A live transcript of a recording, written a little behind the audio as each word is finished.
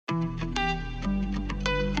Hey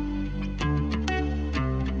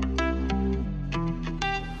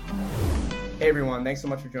everyone, thanks so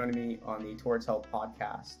much for joining me on the Towards Health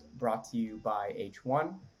podcast, brought to you by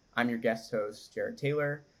H1. I'm your guest host, Jared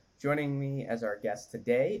Taylor. Joining me as our guest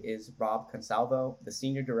today is Rob Consalvo, the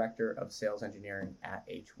Senior Director of Sales Engineering at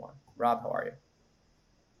H1. Rob, how are you?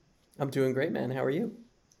 I'm doing great, man. How are you?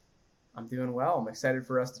 I'm doing well. I'm excited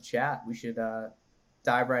for us to chat. We should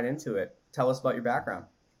dive right into it. Tell us about your background.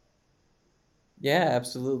 Yeah,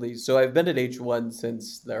 absolutely. So I've been at H1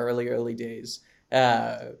 since the early days.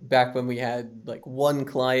 Back when we had like one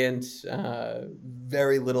client,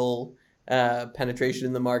 very little penetration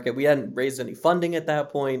in the market. We hadn't raised any funding at that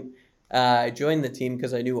point. I joined the team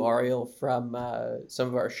because I knew Ariel from some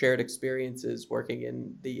of our shared experiences working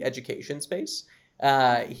in the education space.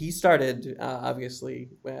 He started, obviously,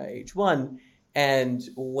 H1. And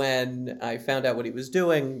when I found out what he was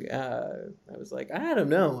doing, I was like, I don't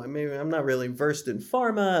know. I mean, I'm not really versed in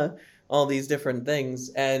pharma, all these different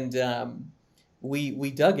things. And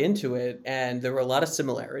we dug into it, and there were a lot of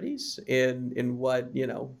similarities in what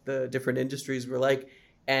the different industries were like,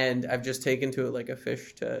 and I've just taken to it like a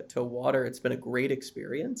fish to water. It's been a great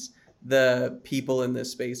experience. The people in this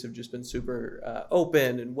space have just been super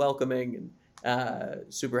open and welcoming and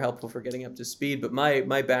super helpful for getting up to speed. But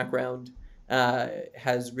my background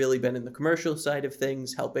has really been in the commercial side of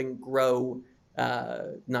things, helping grow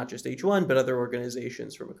not just H1 but other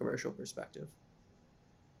organizations from a commercial perspective.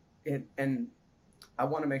 And I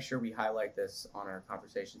want to make sure we highlight this on our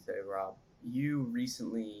conversation today, Rob. You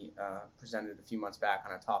recently presented a few months back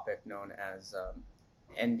on a topic known as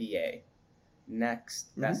NBA,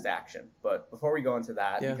 Next Best Action. But before we go into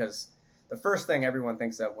that, because the first thing everyone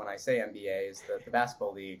thinks of when I say NBA is the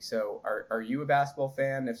basketball league. So are you a basketball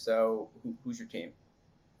fan? If so, who's your team?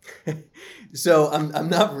 So I'm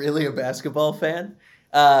not really a basketball fan.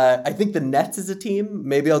 I think the Nets is a team.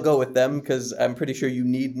 Maybe I'll go with them because I'm pretty sure you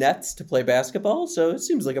need nets to play basketball. So it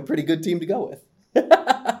seems like a pretty good team to go with.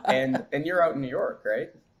 and you're out in New York, right?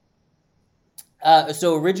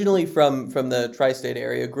 So originally from the tri-state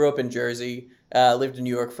area, grew up in Jersey, lived in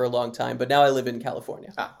New York for a long time, but now I live in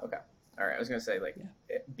California. Okay. All right. I was going to say,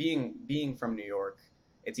 being from New York,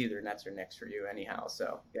 it's either Nets or Knicks for you anyhow.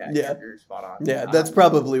 So, you're spot on. Yeah, that's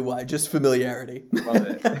probably why, just familiarity. Love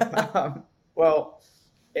it. Well,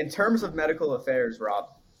 in terms of medical affairs,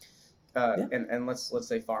 Rob, and let's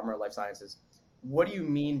say pharma or life sciences, what do you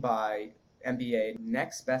mean by MBA,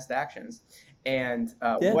 next best actions, and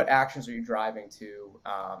what actions are you driving to,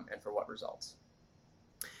 and for what results?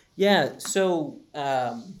 Yeah, so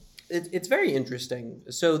it's very interesting.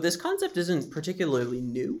 So this concept isn't particularly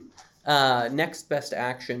new. Next best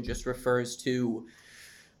action just refers to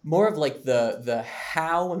more of like the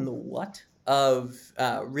how and the what of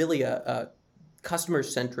really a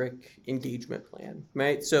customer-centric engagement plan,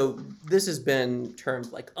 right? So this has been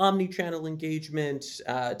termed like omni-channel engagement.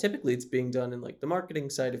 Typically, it's being done in like the marketing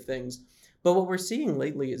side of things. But what we're seeing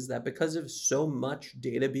lately is that because of so much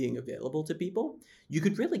data being available to people, you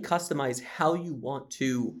could really customize how you want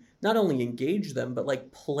to not only engage them, but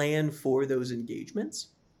like plan for those engagements.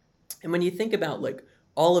 And when you think about like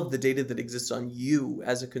all of the data that exists on you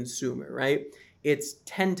as a consumer, right? It's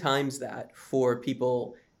 10 times that for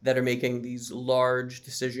people that are making these large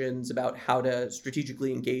decisions about how to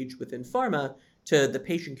strategically engage within pharma to the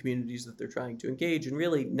patient communities that they're trying to engage. And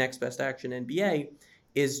really, Next Best Action NBA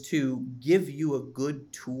is to give you a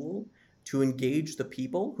good tool to engage the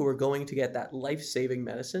people who are going to get that life-saving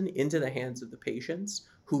medicine into the hands of the patients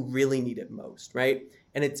who really need it most, right?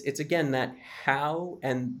 And it's again, that how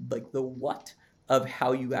and like the what of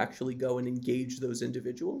how you actually go and engage those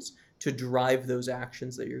individuals to drive those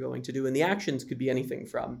actions that you're going to do. And the actions could be anything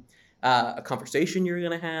from a conversation you're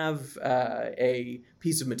going to have, a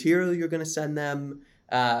piece of material you're going to send them.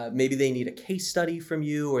 Maybe they need a case study from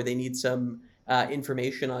you, or they need some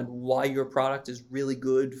information on why your product is really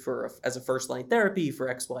good as a first-line therapy for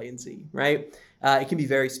X, Y, and Z, right? It can be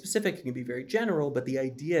very specific, it can be very general, but the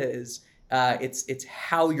idea is it's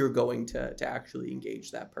how you're going to actually engage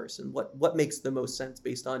that person. What makes the most sense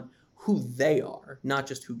based on who they are, not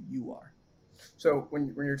just who you are. So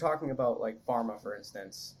when you're talking about like pharma, for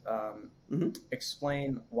instance,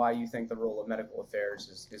 explain why you think the role of medical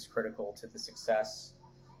affairs is critical to the success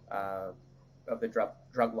of the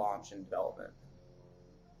drug launch and development.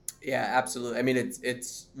 Yeah, absolutely. I mean,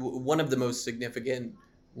 it's one of the most significant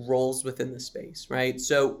roles within the space, right?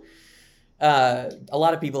 So a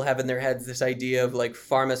lot of people have in their heads this idea of like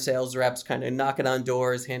pharma sales reps kind of knocking on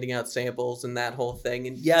doors, handing out samples and that whole thing.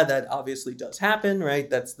 And yeah, that obviously does happen, right?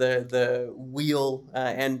 That's the wheel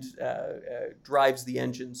and drives the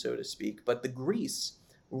engine, so to speak. But the grease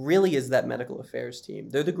really is that medical affairs team.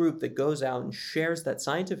 They're the group that goes out and shares that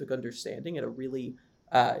scientific understanding at a really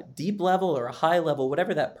deep level or a high level,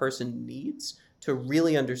 whatever that person needs to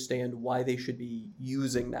really understand why they should be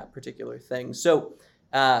using that particular thing. So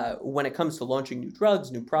when it comes to launching new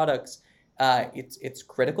drugs, new products, it's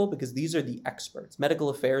critical because these are the experts. Medical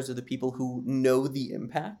affairs are the people who know the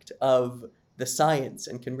impact of the science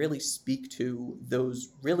and can really speak to those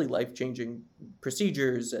really life-changing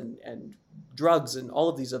procedures and drugs and all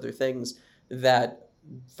of these other things that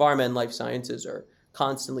pharma and life sciences are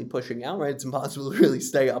constantly pushing out, right? It's impossible to really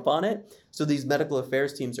stay up on it. So these medical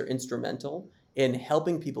affairs teams are instrumental in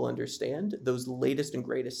helping people understand those latest and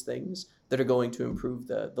greatest things that are going to improve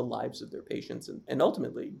the lives of their patients and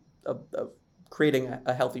ultimately of creating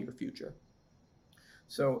a healthier future.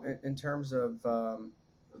 So, in terms of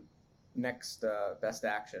next best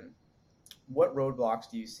action, what roadblocks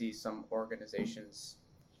do you see some organizations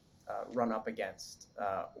run up against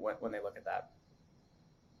when they look at that?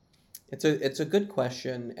 It's a good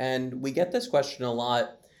question, and we get this question a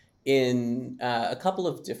lot in a couple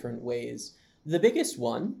of different ways. The biggest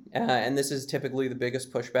one, and this is typically the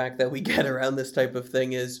biggest pushback that we get around this type of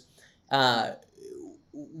thing, is uh,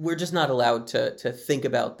 we're just not allowed to think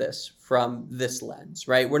about this from this lens,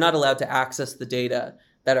 right? We're not allowed to access the data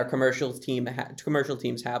that our commercial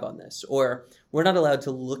teams have on this, or we're not allowed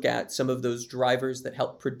to look at some of those drivers that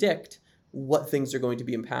help predict what things are going to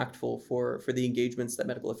be impactful for the engagements that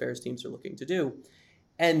medical affairs teams are looking to do.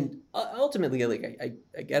 And ultimately, like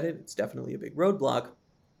I get it, it's definitely a big roadblock,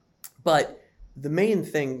 but the main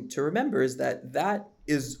thing to remember is that that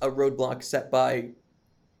is a roadblock set by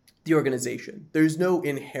the organization. There's no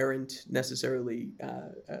inherent necessarily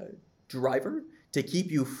driver to keep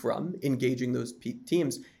you from engaging those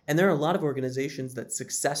teams. And there are a lot of organizations that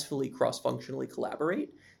successfully cross-functionally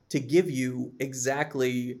collaborate to give you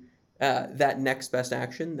exactly that next best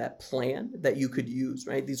action, that plan that you could use,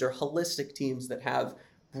 right? These are holistic teams that have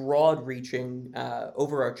broad-reaching,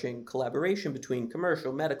 overarching collaboration between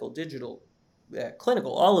commercial, medical, digital,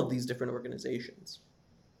 clinical, all of these different organizations.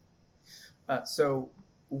 So,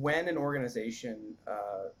 when an organization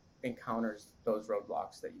encounters those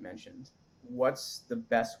roadblocks that you mentioned, what's the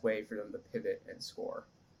best way for them to pivot and score?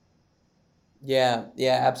 Yeah,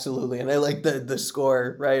 absolutely. And I like the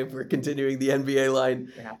score, right? If we're continuing the NBA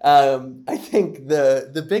line. Yeah. I think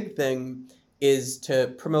the big thing is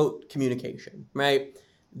to promote communication, right?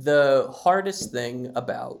 The hardest thing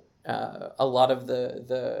about a lot of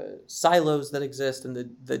the silos that exist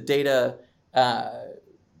and the data uh,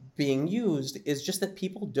 being used is just that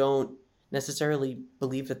people don't necessarily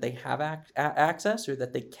believe that they have access or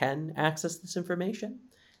that they can access this information.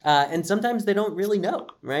 And sometimes they don't really know,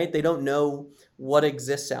 right? They don't know what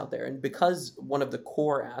exists out there. And because one of the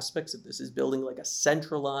core aspects of this is building like a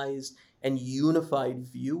centralized and unified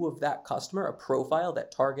view of that customer, a profile,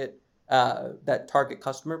 that target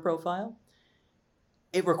customer profile,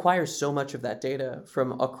 it requires so much of that data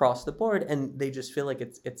from across the board, and they just feel like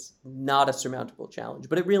it's not a surmountable challenge,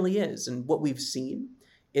 but it really is. And what we've seen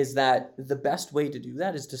is that the best way to do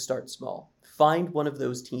that is to start small. Find one of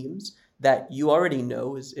those teams that you already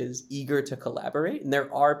know is eager to collaborate, and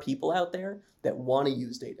there are people out there that want to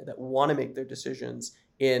use data, that want to make their decisions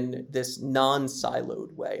in this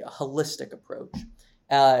non-siloed way, a holistic approach.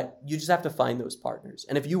 You just have to find those partners,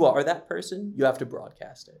 and if you are that person, you have to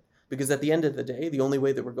broadcast it. Because at the end of the day, the only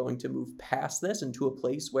way that we're going to move past this into a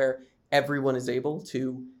place where everyone is able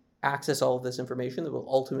to access all of this information that will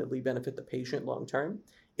ultimately benefit the patient long term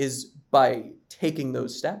is by taking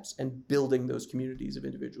those steps and building those communities of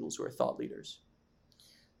individuals who are thought leaders.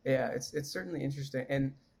 Yeah, it's certainly interesting,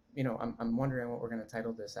 and I'm wondering what we're going to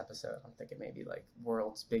title this episode. I'm thinking maybe like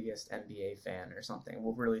 "World's Biggest NBA Fan" or something.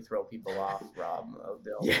 We'll really throw people off, Rob.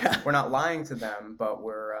 Yeah, We're not lying to them, but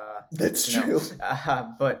we're that's true.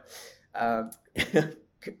 But uh,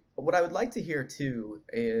 what I would like to hear too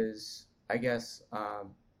is, I guess,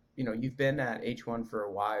 you've been at H1 for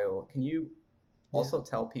a while. Can you Yeah. also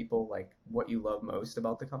tell people like what you love most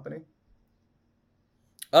about the company?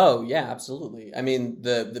 Oh yeah, absolutely. I mean,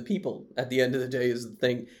 the people at the end of the day is the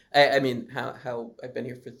thing. I mean, how I've been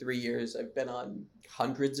here for 3 years. I've been on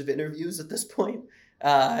hundreds of interviews at this point.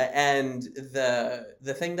 And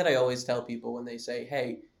the thing that I always tell people when they say,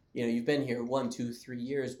 "Hey, you've been here 1, 2, 3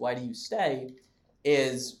 years. Why do you stay?"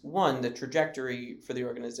 Is one, the trajectory for the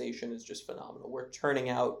organization is just phenomenal. We're turning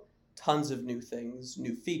out tons of new things,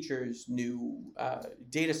 new features, new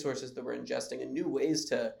data sources that we're ingesting, and new ways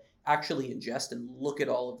to actually ingest and look at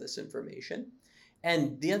all of this information.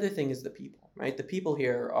 And the other thing is the people, right? The people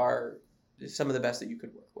here are some of the best that you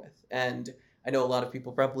could work with. And I know a lot of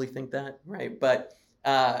people probably think that, right? But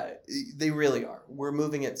Uh, they really are. We're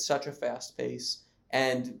moving at such a fast pace,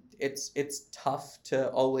 and it's tough to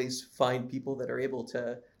always find people that are able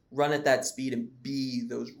to run at that speed and be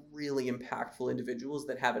those really impactful individuals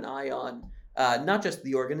that have an eye on not just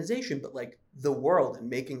the organization, but like the world and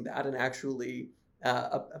making that an actually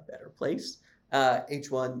a better place.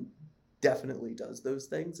 H1 definitely does those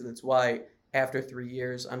things, and it's why after 3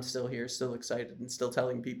 years, I'm still here, still excited, and still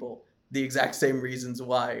telling people the exact same reasons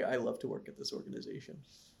why I love to work at this organization.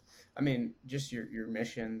 I mean, just your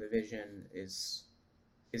mission, the vision is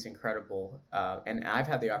incredible. And I've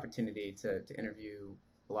had the opportunity to interview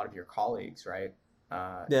a lot of your colleagues, right?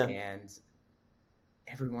 Yeah. And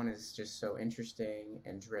everyone is just so interesting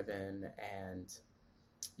and driven, and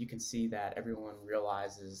you can see that everyone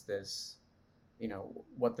realizes this,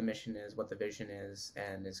 what the mission is, what the vision is,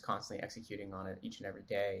 and is constantly executing on it each and every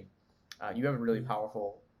day. You have a really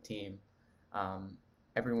powerful team.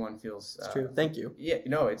 Everyone feels It's true. Thank you. yeah,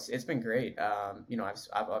 it's been great.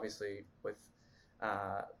 I've obviously with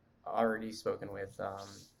uh, already spoken with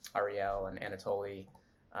Ariel and Anatoly,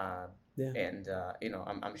 uh, Yeah. and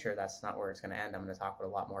I'm sure that's not where it's going to end. I'm going to talk with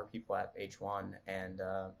a lot more people at H1, and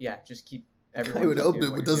yeah, just I everyone would keep hope doing it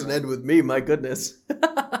what you're doesn't doing. end with me. My goodness.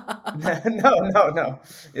 No, no, no.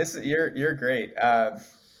 Yes, you're great.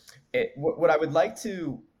 What I would like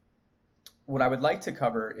to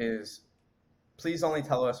cover is, please only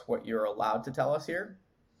tell us what you're allowed to tell us here.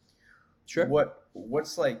 Sure.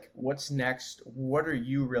 What's next? What are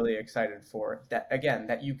you really excited for?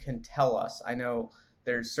 That you can tell us. I know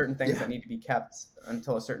there's certain things Yeah. that need to be kept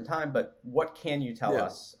until a certain time, but what can you tell Yeah.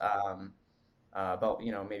 us about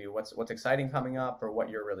maybe what's exciting coming up, or what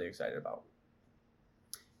you're really excited about?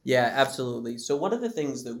 Yeah, absolutely. So one of the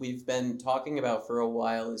things that we've been talking about for a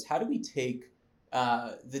while is how do we take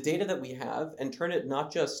the data that we have and turn it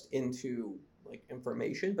not just into like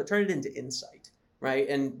information, but turn it into insight, right?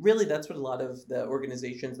 And really, that's what a lot of the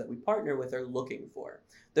organizations that we partner with are looking for.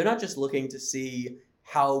 They're not just looking to see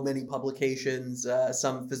how many publications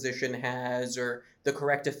some physician has or the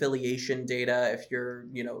correct affiliation data if you're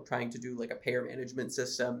trying to do like a payer management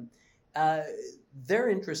system. Uh, they're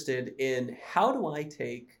interested in how do I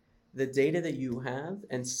take the data that you have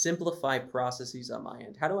and simplify processes on my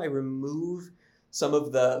end? How do I remove some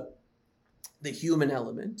of the human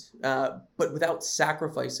element, but without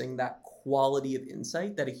sacrificing that quality of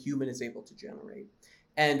insight that a human is able to generate?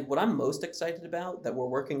 And what I'm most excited about that we're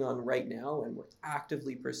working on right now and we're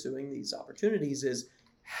actively pursuing these opportunities is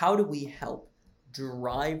how do we help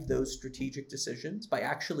drive those strategic decisions by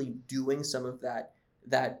actually doing some of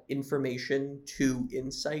that information to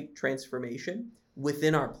insight transformation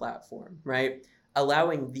within our platform, right?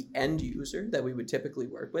 Allowing the end user that we would typically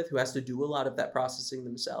work with, who has to do a lot of that processing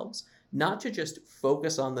themselves, not to just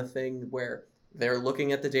focus on the thing where they're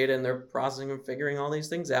looking at the data and they're processing and figuring all these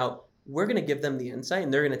things out. We're going to give them the insight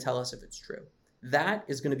and they're going to tell us if it's true. That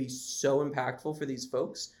is going to be so impactful for these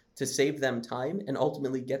folks to save them time and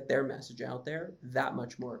ultimately get their message out there that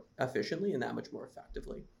much more efficiently and that much more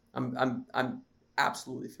effectively. I'm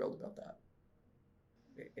absolutely thrilled about that.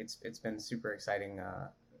 It's been super exciting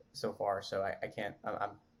so far. So I can't.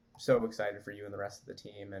 I'm so excited for you and the rest of the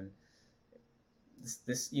team. And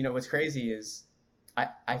what's crazy is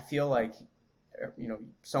I feel like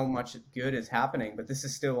so much good is happening, but this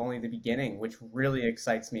is still only the beginning, which really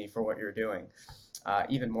excites me for what you're doing,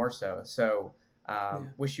 even more so. So Yeah.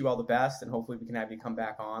 wish you all the best, and hopefully we can have you come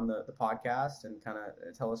back on the podcast and kind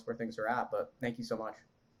of tell us where things are at. But thank you so much.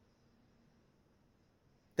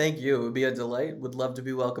 Thank you. It would be a delight. Would love to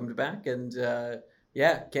be welcomed back. And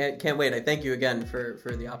yeah, can't wait. I thank you again for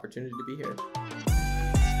the opportunity to be here.